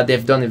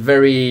 They've done a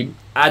very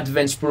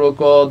advanced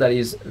protocol that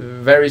is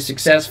very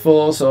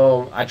successful,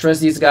 so I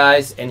trust these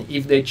guys. And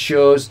if they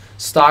chose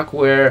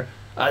Starkware,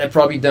 they've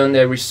probably done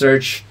their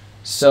research.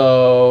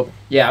 So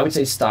yeah, I would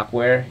say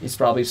Starkware is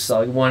probably a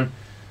solid one.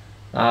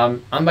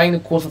 I'm buying the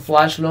course of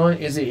Flash Loan.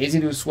 Is it easy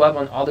to swap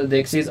on other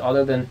DEXs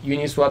other than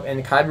Uniswap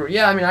and Kyber?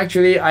 Yeah, I mean,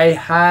 actually I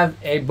have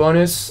a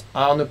bonus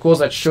on the course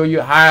that show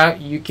you how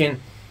you can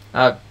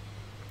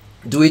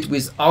do it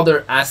with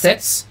other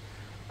assets.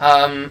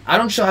 I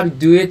don't show how to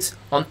do it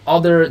on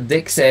other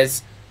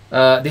DEXs,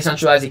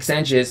 decentralized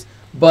exchanges,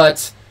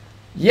 but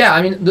yeah,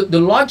 I mean, the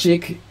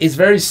logic is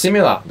very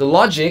similar. The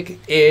logic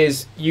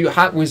is you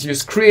have, with your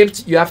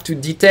script, you have to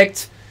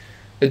detect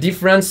a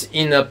difference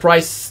in a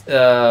price,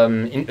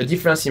 and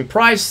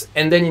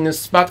then in a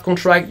spot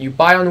contract, you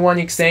buy on one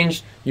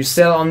exchange, you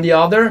sell on the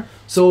other.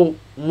 So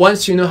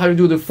once you know how to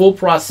do the full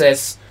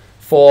process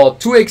for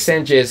two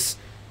exchanges,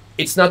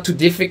 it's not too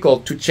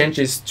difficult to change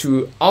this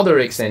to other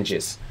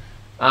exchanges.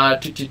 Oh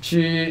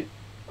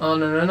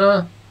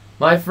no,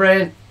 my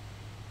friend,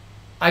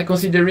 I'm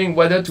considering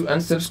whether to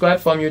unsubscribe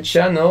from your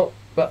channel,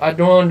 but I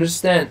don't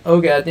understand.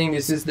 Okay, I think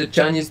this is the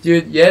Chinese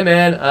dude. Yeah,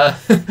 man.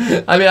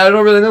 I mean, I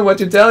don't really know what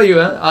to tell you.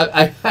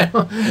 Huh?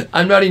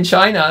 I'm not in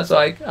China, so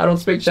I don't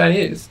speak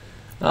Chinese.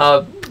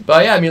 But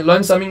yeah, I mean,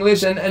 learn some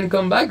English and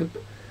come back,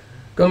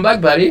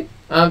 buddy.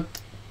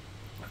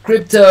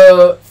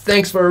 Crypto,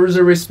 thanks for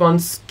the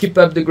response. Keep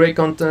up the great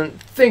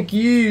content. Thank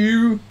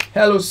you.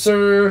 Hello,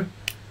 sir.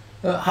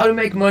 How to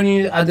make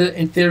money as an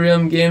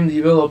Ethereum game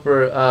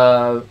developer?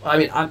 I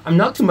mean, I'm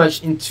not too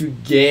much into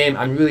game.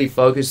 I'm really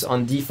focused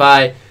on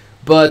DeFi,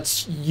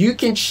 but you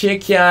can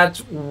check out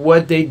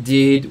what they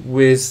did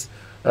with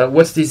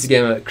what's this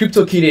game?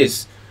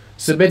 CryptoKitties.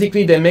 So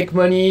basically, they make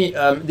money.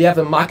 They have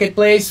a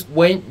marketplace.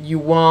 When you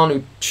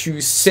want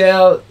to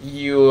sell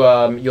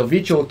your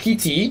virtual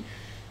kitty,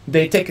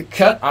 they take a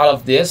cut out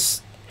of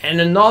this. And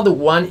another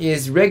one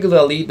is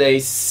regularly they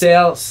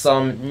sell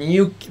some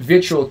new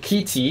virtual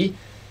kitty.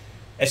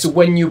 And so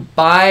when you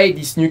buy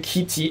this new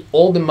kitty,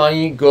 all the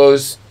money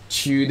goes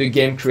to the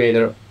game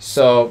creator.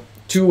 So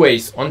two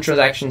ways, on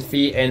transaction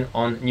fee and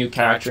on new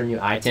character, new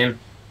item.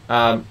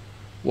 Why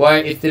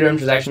Ethereum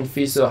transaction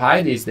fee so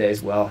high these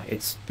days? Well,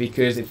 it's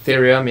because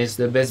Ethereum is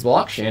the best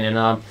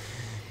blockchain,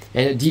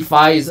 and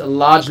DeFi is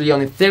largely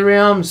on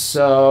Ethereum.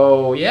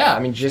 So yeah, I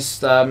mean,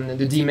 just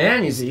the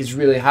demand is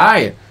really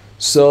high.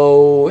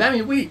 So I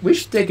mean, we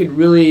should take it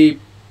really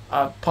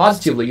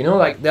positively, you know,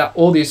 like there are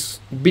all these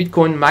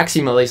Bitcoin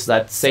maximalists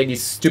that say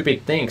these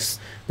stupid things.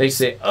 They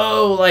say,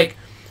 oh, like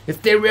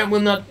Ethereum will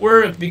not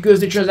work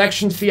because the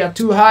transaction fee are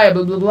too high,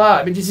 blah blah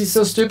blah. But this is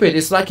so stupid.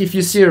 It's like if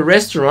you see a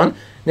restaurant,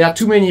 there are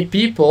too many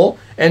people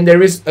and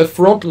there is a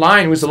front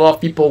line with a lot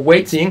of people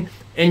waiting,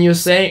 and you're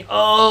saying,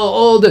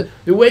 oh,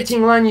 the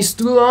waiting line is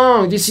too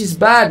long, this is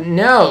bad.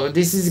 No,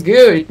 this is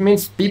good. It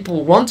means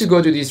people want to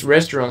go to this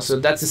restaurant. So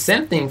that's the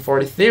same thing for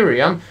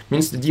Ethereum. It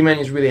means the demand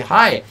is really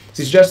high.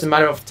 So it's just a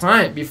matter of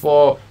time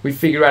before we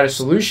figure out a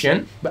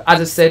solution. But as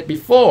I said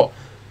before,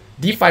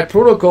 DeFi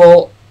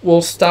protocol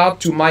will start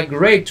to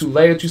migrate to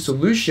layer 2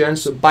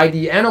 solutions. So by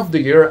the end of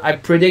the year, I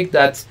predict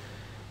that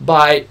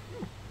by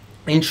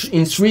in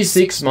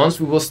 3-6 months,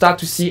 we will start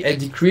to see a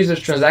decrease of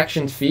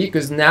transaction fee,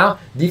 because now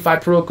DeFi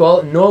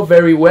protocol know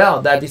very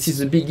well that this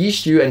is a big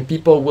issue and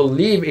people will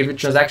leave if the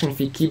transaction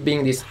fee keep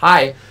being this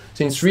high.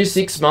 So in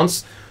 3-6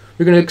 months,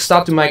 we're going to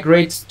start to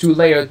migrate to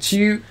layer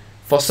 2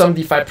 for some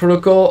DeFi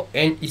protocol,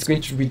 and it's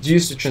going to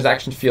reduce the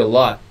transaction fee a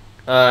lot.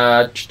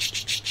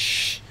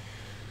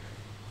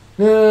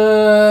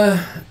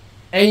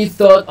 Any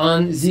thought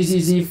on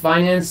ZZZ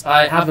Finance?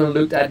 I haven't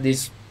looked at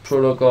these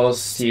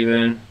protocols,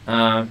 Steven.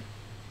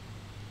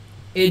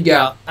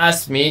 Edgar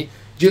asked me,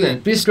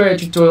 Julian, please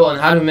create a tutorial on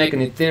how to make an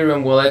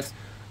Ethereum wallet.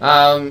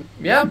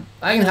 Yeah,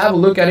 I can have a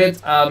look at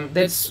it.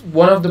 That's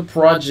one of the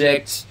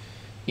projects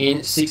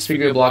in Six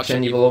Figure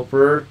Blockchain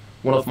Developer,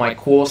 one of my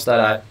courses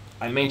that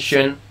I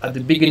mentioned at the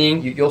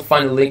beginning. You'll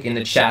find a link in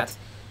the chat.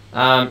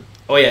 Oh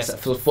yes,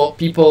 for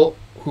people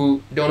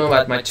who don't know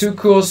about my two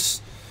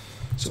courses,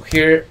 so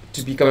here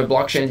to become a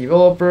blockchain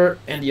developer,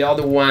 and the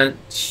other one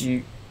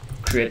to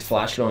create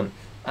Flash Loan.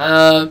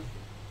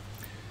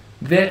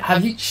 Then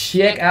have you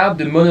checked out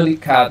the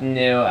Monolith card?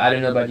 No, I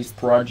don't know about this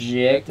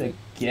project. I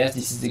guess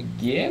this is a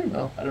game.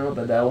 Oh, I don't know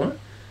about that one.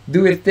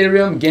 Do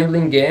Ethereum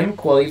gambling game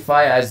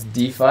qualify as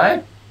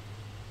DeFi?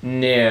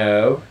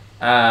 No.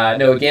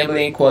 No,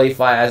 gambling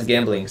qualify as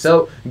gambling.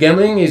 So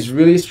gambling is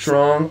really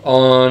strong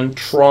on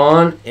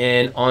Tron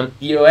and on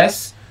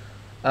EOS.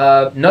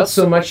 Not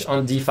so much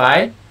on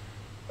DeFi.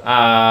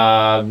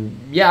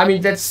 Yeah, I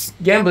mean, that's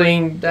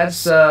gambling.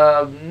 That's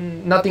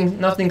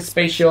nothing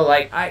special.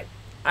 Like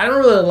I don't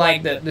really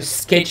like the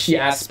sketchy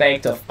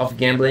aspect of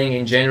gambling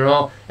in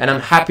general, and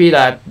I'm happy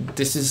that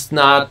this is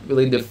not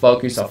really the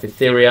focus of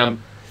Ethereum.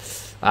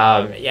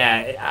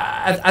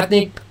 Yeah, I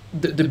think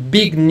the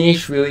big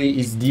niche really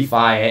is DeFi,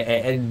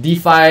 and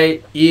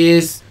DeFi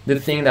is the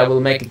thing that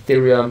will make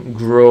Ethereum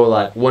grow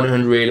like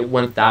 100,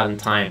 1,000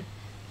 times.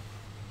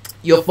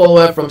 Your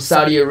follower from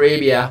Saudi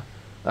Arabia.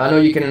 I know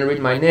you can read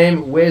my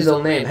name.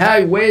 Weasel name.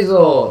 Hi,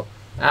 Weasel.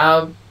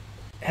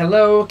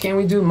 Hello. Can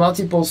we do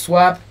multiple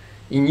swap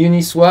in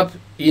Uniswap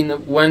in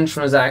one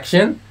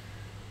transaction?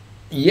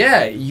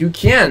 Yeah, you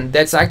can.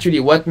 That's actually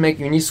what makes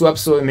Uniswap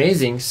so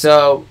amazing.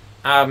 So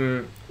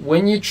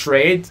when you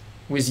trade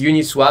with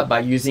Uniswap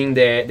by using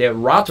the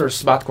router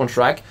smart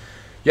contract,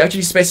 you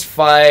actually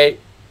specify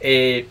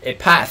a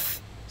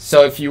path.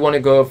 So if you want to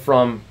go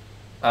from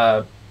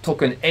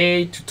token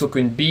A to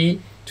token B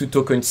to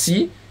token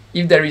C,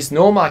 if there is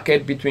no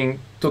market between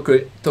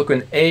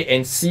token A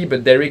and C,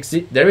 but there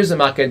is a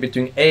market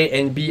between A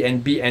and B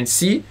and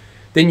C,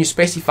 then you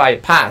specify a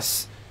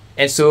path.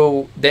 And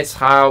so that's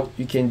how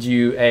you can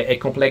do a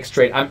complex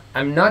trade.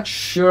 I'm not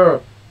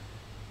sure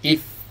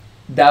if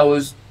that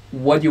was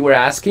what you were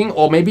asking,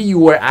 or maybe you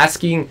were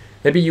asking,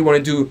 maybe you want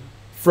to do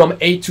from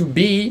A to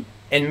B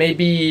and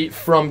maybe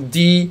from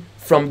D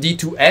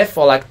to F,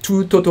 or like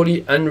two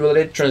totally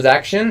unrelated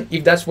transactions.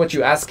 If that's what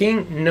you're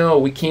asking, no,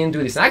 we can't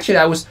do this. Actually,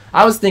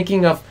 I was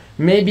thinking of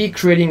maybe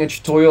creating a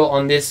tutorial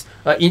on this.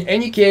 In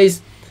any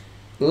case,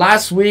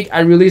 last week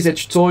I released a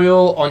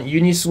tutorial on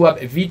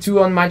Uniswap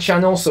V2 on my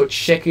channel, so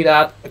check it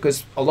out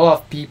because a lot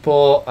of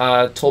people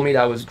told me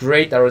that was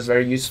great, that was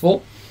very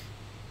useful.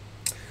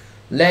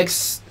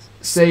 Lex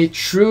say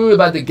true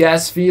about the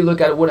gas fee.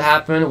 Look at what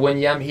happened when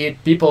Yam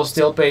hit. People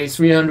still pay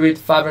 300,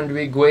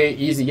 500 Gwei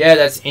easy. Yeah,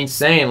 that's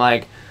insane.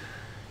 Like,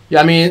 yeah,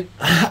 I mean,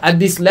 at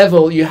this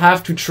level, you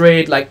have to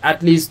trade like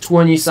at least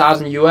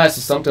 20,000 US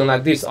or something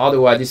like this.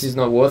 Otherwise, this is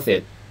not worth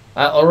it.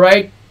 All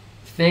right.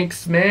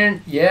 Thanks,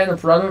 man. Yeah, no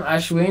problem.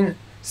 Ashwin.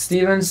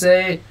 Steven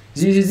say,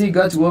 ZZZ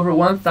got to over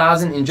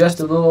 1,000 in just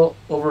a little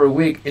over a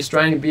week. It's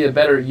trying to be a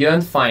better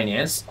yuan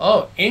finance.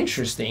 Oh,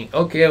 interesting.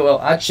 Okay, well,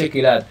 I'll check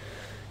it out.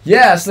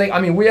 Yeah, it's like,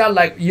 I mean, we are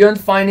like yuan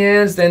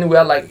finance, then we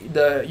are like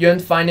the yuan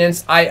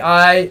finance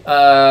II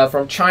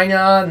from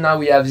China. Now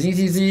we have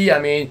ZZZ. I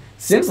mean,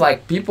 seems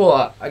like people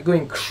are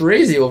going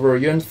crazy over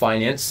yuan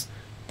finance.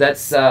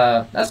 That's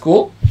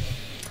cool.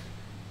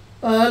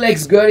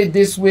 Lex got it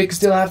this week.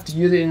 Still have to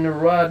use it in the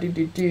raw.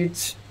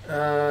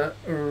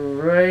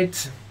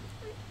 Right.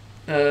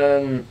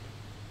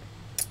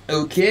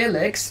 Okay,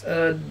 Lex.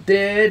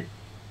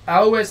 I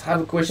always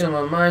have a question on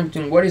my mind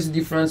between what is the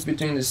difference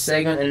between the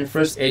second and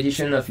first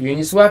edition of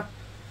Uniswap.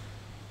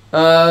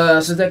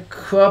 So there are a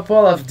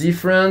couple of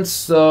difference.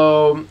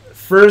 So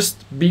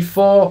first,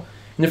 before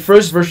in the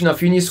first version of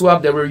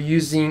Uniswap, they were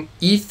using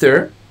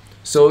Ether.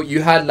 So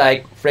you had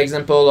like, for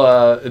example,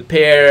 a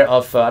pair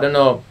of I don't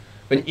know,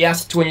 an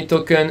ERC20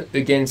 token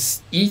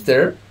against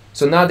Ether.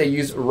 So now they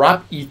use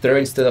wrap Ether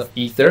instead of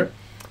Ether.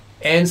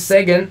 And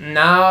second,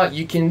 now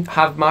you can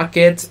have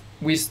market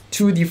with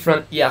two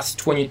different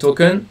ERC20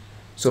 token.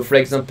 So for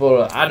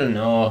example, I don't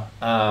know,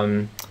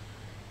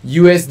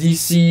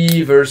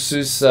 USDC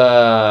versus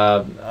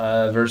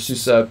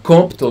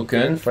comp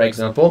token, for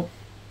example.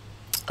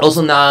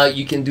 Also now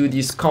you can do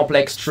this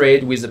complex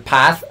trade with a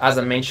path, as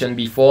I mentioned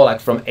before, like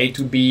from A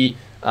to B,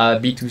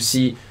 B to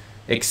C,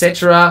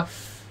 etc.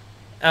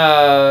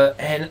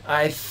 And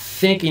I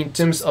think in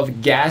terms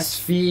of gas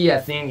fee, I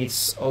think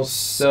it's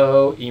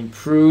also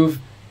improved.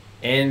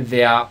 And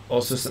there are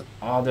also some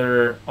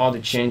other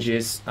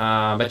changes,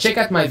 but check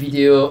out my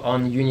video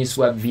on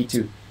Uniswap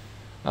V2.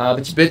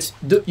 But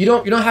you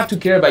don't have to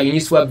care about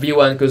Uniswap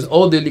V1 because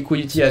all the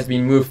liquidity has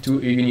been moved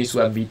to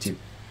Uniswap V2.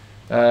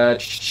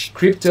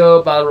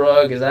 Crypto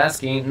Balrog is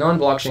asking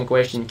non-blockchain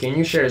question. Can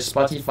you share a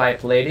Spotify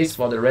playlist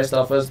for the rest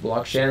of us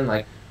blockchain?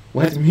 Like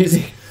what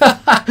music?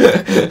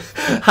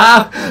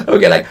 How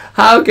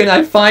can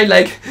I find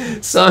like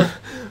some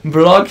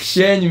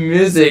blockchain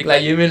music?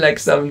 Like you mean like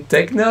some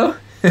techno?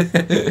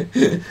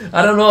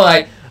 I don't know,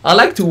 like I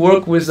like to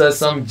work with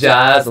some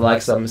jazz,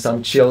 like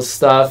some chill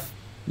stuff.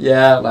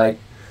 Yeah, like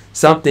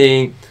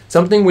something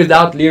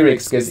without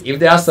lyrics, because if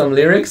there are some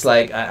lyrics,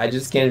 like I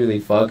just can't really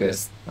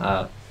focus.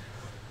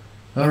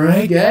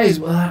 Alright guys,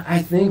 well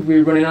I think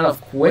we're running out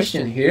of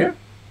questions here.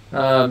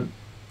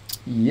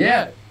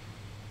 Yeah,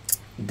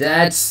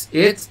 that's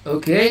it.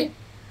 Okay,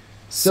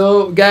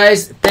 so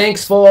guys,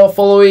 thanks for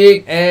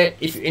following.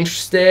 If you're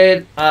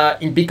interested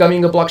in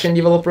becoming a blockchain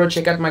developer,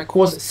 check out my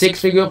course,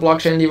 6-Figure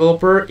Blockchain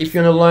Developer. If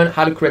you want to learn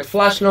how to create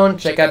flash loan,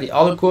 check out the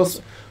other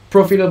course,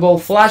 Profitable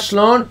Flash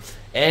Loan.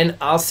 And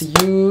I'll see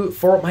you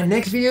for my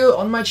next video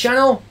on my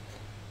channel.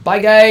 Bye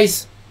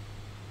guys.